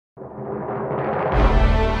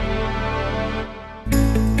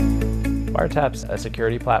Wiretap's a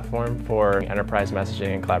security platform for enterprise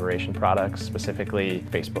messaging and collaboration products, specifically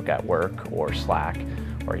Facebook at Work or Slack,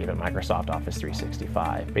 or even Microsoft Office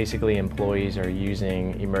 365. Basically, employees are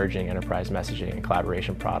using emerging enterprise messaging and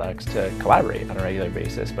collaboration products to collaborate on a regular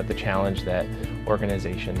basis, but the challenge that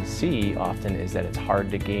organizations see often is that it's hard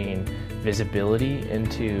to gain visibility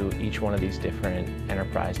into each one of these different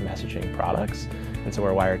enterprise messaging products. And so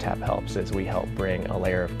where Wiretap helps is we help bring a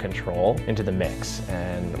layer of control into the mix,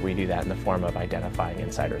 and we do that in the form of identifying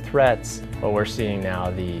insider threats. Well, we're seeing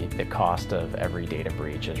now the cost of every data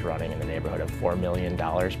breach is running in the neighborhood of $4 million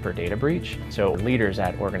per data breach. So leaders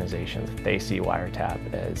at organizations, they see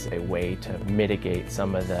Wiretap as a way to mitigate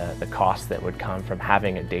some of the costs that would come from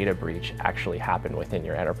having a data breach actually happen within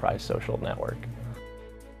your enterprise social network.